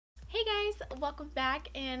guys, welcome back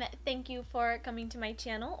and thank you for coming to my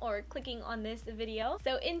channel or clicking on this video.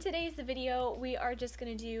 So in today's video we are just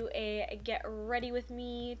gonna do a get ready with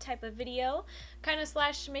me type of video, kind of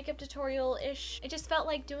slash makeup tutorial-ish. I just felt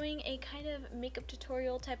like doing a kind of makeup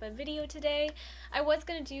tutorial type of video today. I was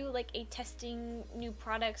gonna do like a testing new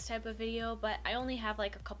products type of video, but I only have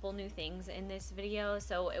like a couple new things in this video,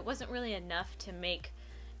 so it wasn't really enough to make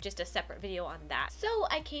just a separate video on that. So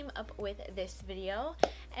I came up with this video,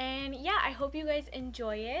 and yeah, I hope you guys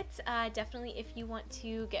enjoy it. Definitely if you want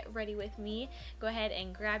to get ready with me, go ahead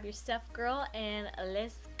and grab your stuff, girl, and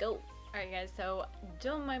let's go. Alright guys, so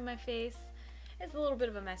don't mind my face. It's a little bit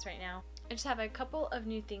of a mess right now. I just have a couple of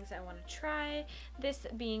new things I want to try, this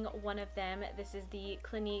being one of them. This is the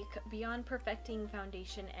Clinique Beyond Perfecting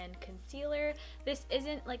Foundation and Concealer. This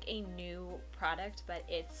isn't like a new product, but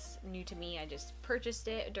it's new to me. I just purchased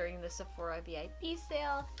it during the Sephora VIP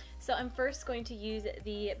sale. So I'm first going to use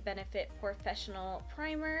the Benefit Porefessional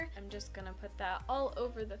Primer. I'm just going to put that all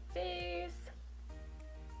over the face.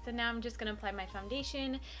 So now I'm just going to apply my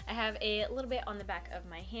foundation. I have a little bit on the back of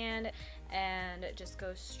my hand and just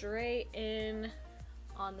go straight in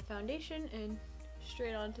on the foundation and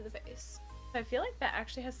straight onto the face. I feel like that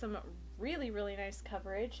actually has some really nice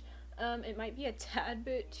coverage. It might be a tad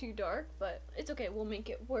bit too dark, but it's okay, we'll make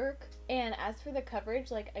it work. And as for the coverage,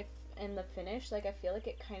 like and the finish, like I feel like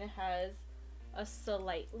it kind of has a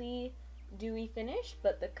slightly dewy finish,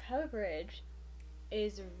 but the coverage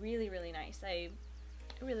is really nice. I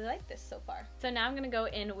really like this so far. So now I'm going to go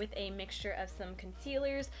in with a mixture of some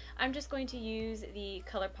concealers. I'm just going to use the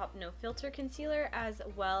Colourpop No Filter Concealer as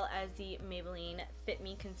well as the Maybelline Fit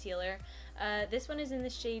Me Concealer. This one is in the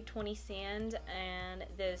shade 20 Sand, and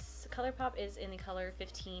this Colourpop is in the color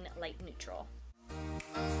 15 Light Neutral.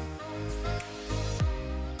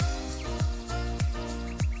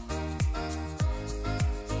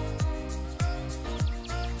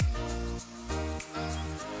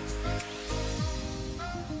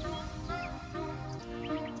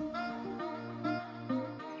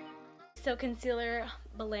 So concealer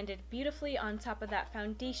blended beautifully on top of that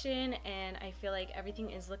foundation, and I feel like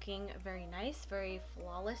everything is looking very nice, very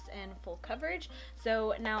flawless and full coverage.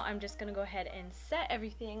 So now I'm just gonna go ahead and set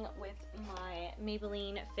everything with my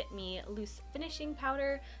Maybelline Fit Me Loose Finishing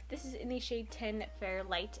Powder. This is in the shade 10 Fair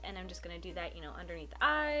Light, and I'm just gonna do that, you know, underneath the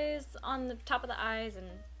eyes, on the top of the eyes, and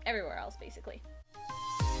everywhere else basically.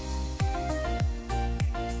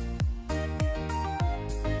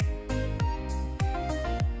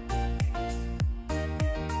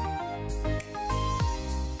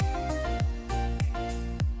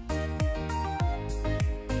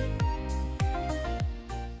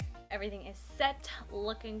 Everything is set,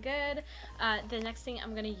 looking good. The next thing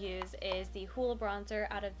I'm going to use is the Hoola bronzer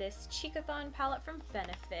out of this Cheekathon palette from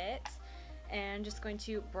Benefit, and just going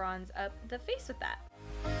to bronze up the face with that.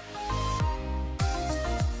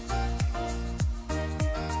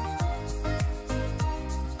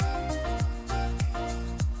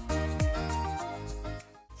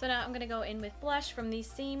 So now I'm going to go in with blush from the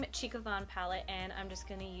same Cheekathon palette, and I'm just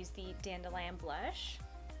going to use the Dandelion blush.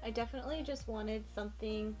 I definitely just wanted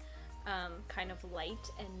something kind of light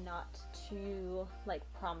and not too like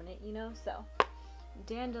prominent, you know, so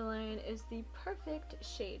Dandelion is the perfect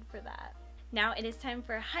shade for that. Now it is time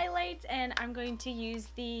for highlights, and I'm going to use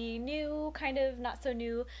the new, kind of not so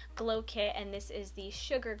new glow kit, and this is the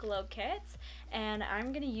Sugar Glow Kit, and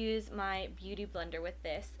I'm going to use my beauty blender with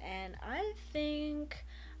this, and I think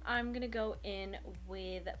I'm going to go in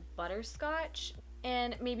with butterscotch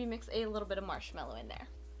and maybe mix a little bit of marshmallow in there.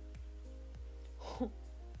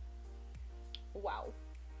 Wow.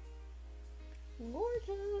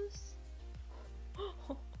 Gorgeous.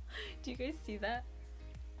 Do you guys see that?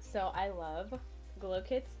 So I love glow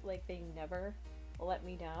kits, like they never let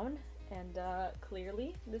me down, and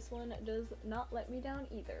clearly this one does not let me down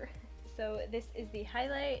either. So this is the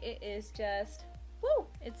highlight. It is just, woo,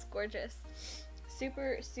 it's gorgeous.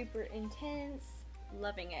 Super intense,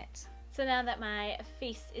 loving it. So now that my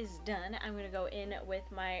face is done, I'm going to go in with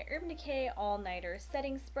my Urban Decay All Nighter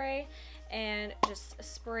Setting Spray and just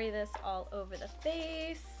spray this all over the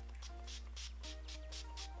face.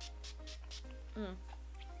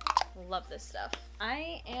 Love this stuff.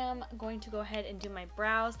 I am going to go ahead and do my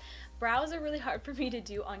brows. Brows are really hard for me to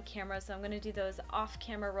do on camera, so I'm going to do those off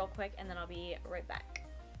camera real quick, and then I'll be right back.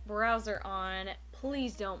 Brows are on.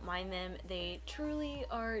 Please don't mind them. They truly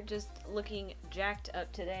are just looking jacked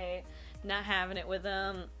up today. Not having it with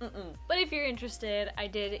them. But if you're interested, I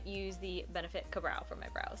did use the Benefit Kabrow for my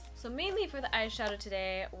brows. So mainly for the eyeshadow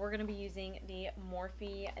today, we're going to be using the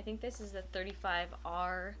Morphe. I think this is the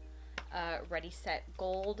 35R Ready Set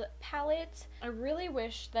Gold palette. I really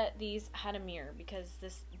wish that these had a mirror because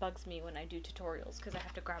this bugs me when I do tutorials because I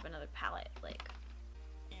have to grab another palette. Like,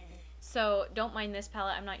 so don't mind this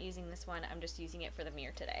palette. I'm not using this one. I'm just using it for the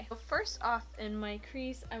mirror today. So first off in my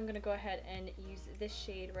crease, I'm gonna go ahead and use this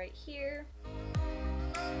shade right here.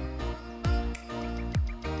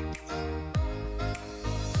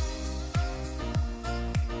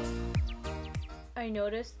 I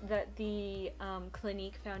noticed that the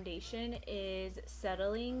Clinique foundation is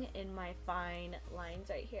settling in my fine lines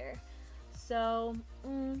right here. So,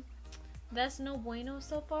 that's no bueno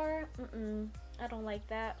so far. I don't like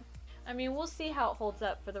that. I mean, we'll see how it holds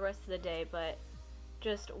up for the rest of the day, but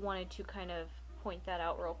just wanted to kind of point that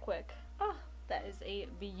out real quick. Oh, that is a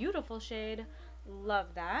beautiful shade. Love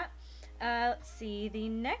that. Let's see, the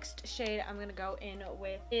next shade I'm gonna go in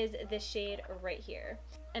with is this shade right here.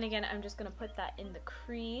 And again, I'm just gonna put that in the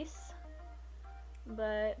crease.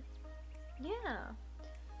 But yeah,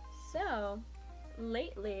 so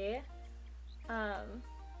lately I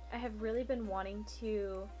have really been wanting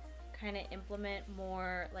to kind of implement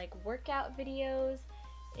more like workout videos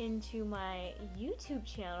into my YouTube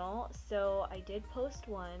channel, so I did post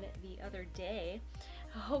one the other day.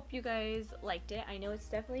 I hope you guys liked it. I know it's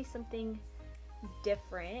definitely something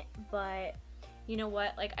different, but you know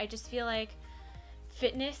what, like I just feel like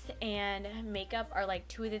fitness and makeup are like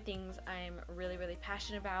two of the things I'm really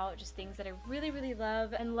passionate about, just things that I really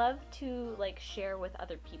love and love to like share with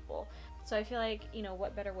other people. So I feel like, you know,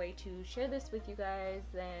 what better way to share this with you guys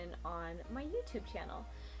than on my YouTube channel.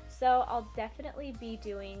 So I'll definitely be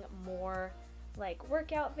doing more like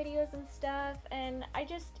workout videos and stuff, and I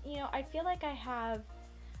just, you know, I feel like I have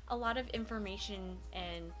a lot of information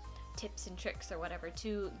and tips and tricks or whatever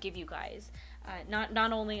to give you guys,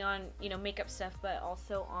 not only on, you know, makeup stuff, but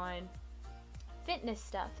also on fitness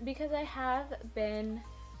stuff, because I have been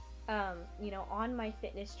you know, on my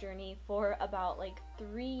fitness journey for about like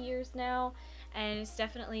 3 years now, and it's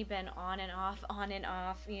definitely been on and off.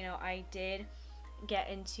 You know, I did get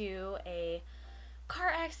into a car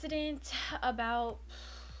accident about,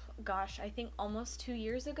 gosh, I think almost 2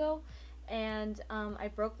 years ago, and I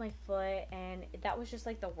broke my foot, and that was just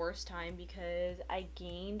like the worst time because I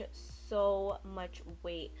gained so much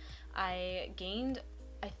weight. I gained,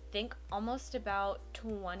 I think, almost about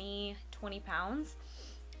 20 pounds,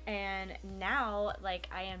 and now like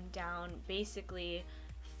I am down basically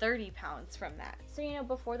 30 pounds from that. So, you know,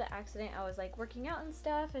 before the accident I was like working out and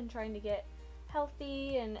stuff and trying to get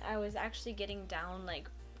healthy, and I was actually getting down like,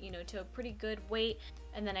 you know, to a pretty good weight,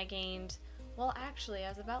 and then I gained, well, actually I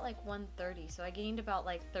was about like 130, so I gained about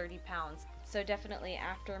like 30 pounds. So definitely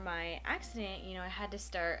after my accident, you know, I had to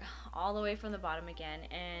start all the way from the bottom again,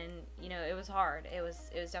 and you know, it was hard. It was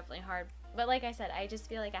definitely hard. But like I said, I just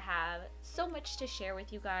feel like I have so much to share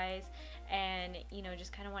with you guys, and you know,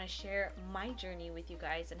 just kind of want to share my journey with you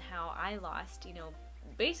guys and how I lost, you know,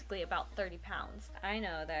 basically about 30 pounds. I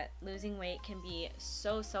know that losing weight can be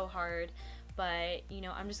so hard, but you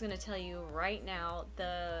know, I'm just gonna tell you right now,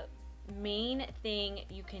 the main thing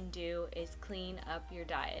you can do is clean up your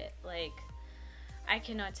diet. Like, I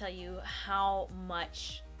cannot tell you how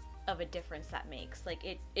much of a difference that makes. Like,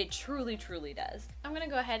 it truly does. I'm gonna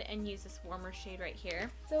go ahead and use this warmer shade right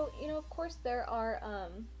here. So, you know, of course there are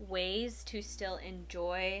ways to still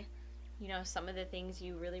enjoy, you know, some of the things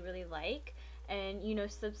you really like, and you know,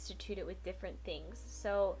 substitute it with different things.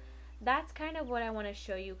 So that's kind of what I want to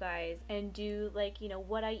show you guys, and do like, you know,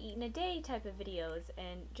 what I eat in a day type of videos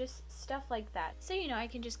and just stuff like that. So, you know, I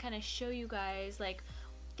can just kind of show you guys like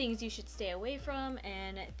things you should stay away from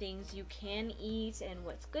and things you can eat and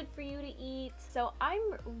what's good for you to eat. So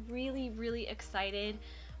I'm really excited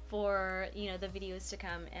for, you know, the videos to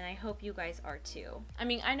come, and I hope you guys are too. I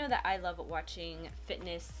mean, I know that I love watching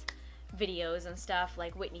fitness videos and stuff,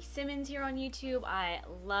 like Whitney Simmons here on YouTube. I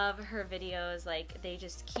love her videos, like they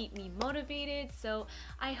just keep me motivated. So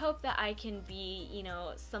I hope that I can be, you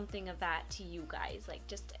know, something of that to you guys, like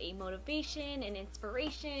just a motivation and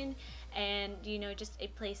inspiration, and you know, just a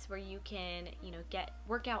place where you can, you know, get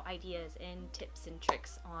workout ideas and tips and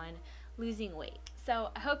tricks on losing weight. So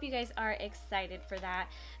I hope you guys are excited for that.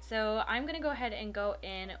 So I'm gonna go ahead and go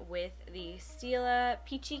in with the Stila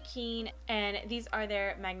Peachy Keen, and these are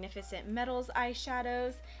their Magnificent Metals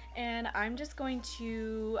eyeshadows, and I'm just going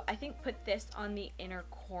to, I think, put this on the inner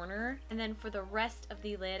corner, and then for the rest of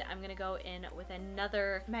the lid I'm gonna go in with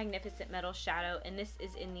another Magnificent Metal shadow, and this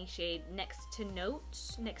is in the shade Next to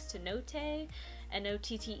Notte,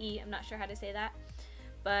 N-O-T-T-E, I'm not sure how to say that.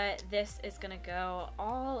 But this is gonna go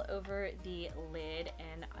all over the lid,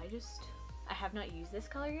 and I have not used this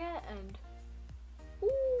color yet, and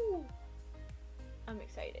ooh, I'm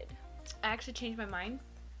excited. I actually changed my mind.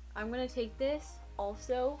 I'm going to take this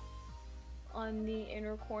also on the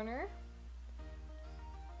inner corner.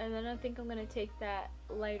 And then I think I'm going to take that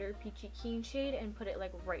lighter peachy keen shade and put it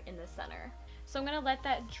like right in the center. So I'm going to let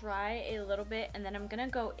that dry a little bit, and then I'm going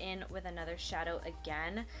to go in with another shadow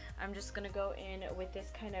again. I'm just going to go in with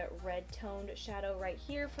this kind of red toned shadow right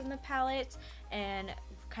here from the palette and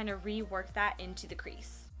kind of rework that into the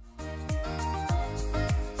crease.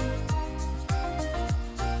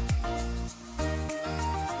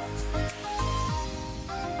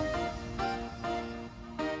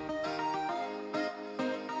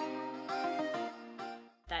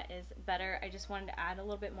 Better. I just wanted to add a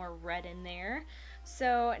little bit more red in there.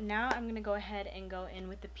 So now I'm going to go ahead and go in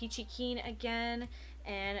with the peachy keen again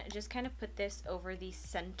and just kind of put this over the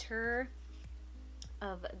center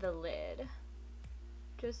of the lid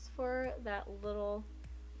just for that little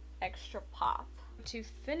extra pop. To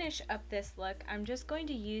finish up this look, I'm just going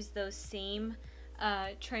to use those same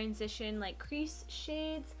transition like crease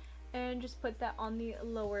shades and just put that on the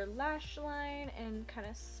lower lash line and kind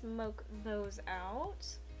of smoke those out.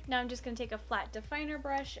 Now I'm just going to take a flat definer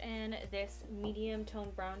brush and this medium tone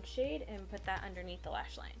brown shade and put that underneath the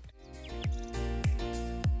lash line.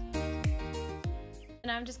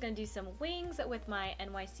 And I'm just going to do some wings with my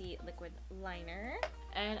NYC liquid liner.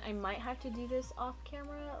 And I might have to do this off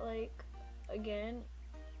camera, like, again,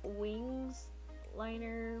 wings,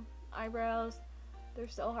 liner, eyebrows, they're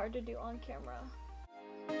so hard to do on camera.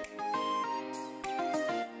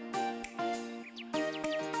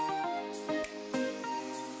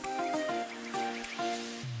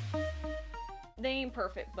 They ain't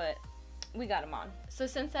perfect, but we got them on. So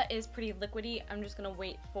since that is pretty liquidy, I'm just gonna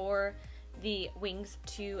wait for the wings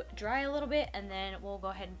to dry a little bit, and then we'll go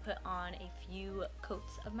ahead and put on a few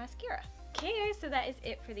coats of mascara. Okay guys, so that is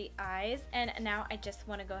it for the eyes, and now I just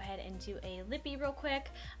want to go ahead and do a lippie real quick.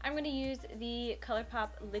 I'm going to use the Colourpop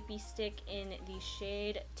lippie stick in the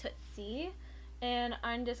shade Tootsi, and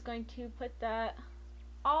I'm just going to put that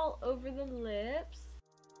all over the lips.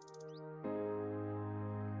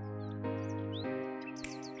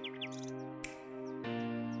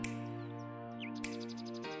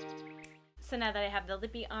 So now that I have the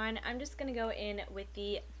lippie on, I'm just going to go in with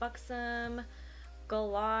the BUXOM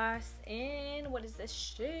gloss in, what is this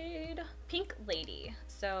shade? Pink Lady.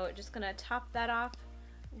 So just going to top that off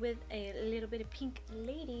with a little bit of Pink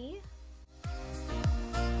Lady.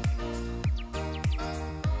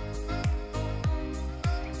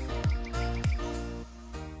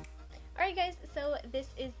 Alright guys, so this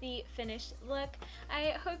is the finished look.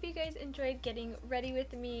 I hope you guys enjoyed getting ready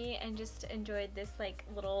with me and just enjoyed this like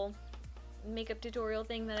little makeup tutorial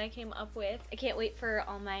thing that I came up with. I can't wait for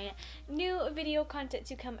all my new video content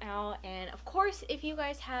to come out, and of course if you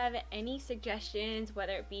guys have any suggestions,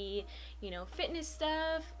 whether it be, you know, fitness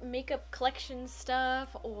stuff, makeup collection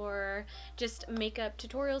stuff, or just makeup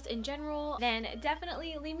tutorials in general, then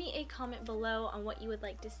definitely leave me a comment below on what you would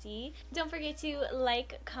like to see. Don't forget to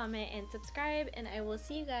like, comment, and subscribe, and I will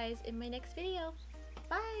see you guys in my next video.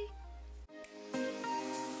 Bye!